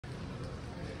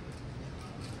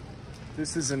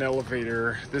This is an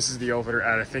elevator. This is the elevator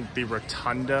at, I think, the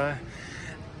Rotunda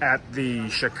at the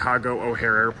Chicago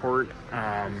O'Hare Airport.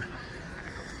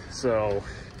 So,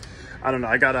 I don't know.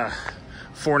 I got a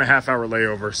 4.5 hour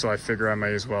layover, so I figure I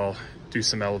might as well do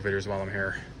some elevators while I'm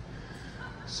here.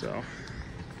 So,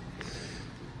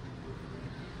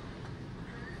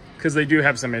 because they do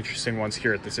have some interesting ones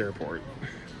here at this airport.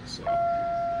 So,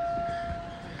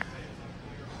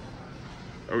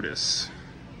 Otis.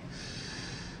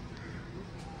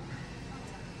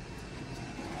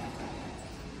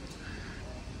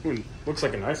 Ooh, looks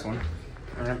like a nice one.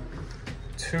 All right,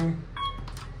 2.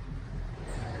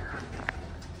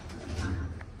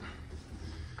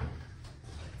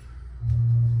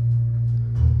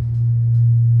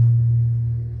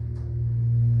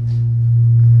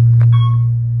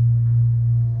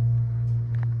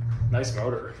 Nice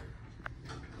motor.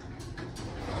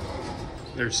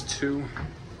 There's 2.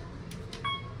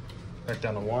 Back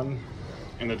down to 1.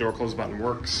 And the door close button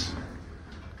works.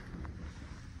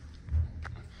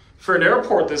 For an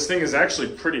airport, this thing is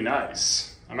actually pretty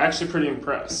nice. I'm actually pretty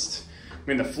impressed. I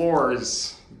mean, the floor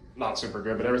is not super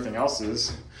good, but everything else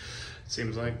is. It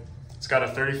seems like it's got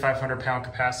a 3,500 pound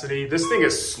capacity. This thing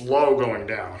is slow going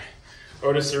down.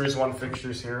 Otis Series 1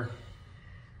 fixtures here.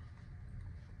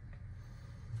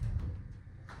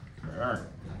 All right.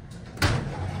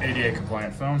 ADA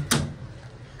compliant phone.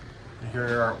 And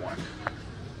here are one.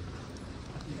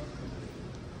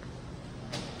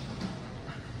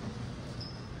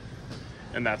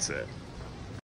 And that's it.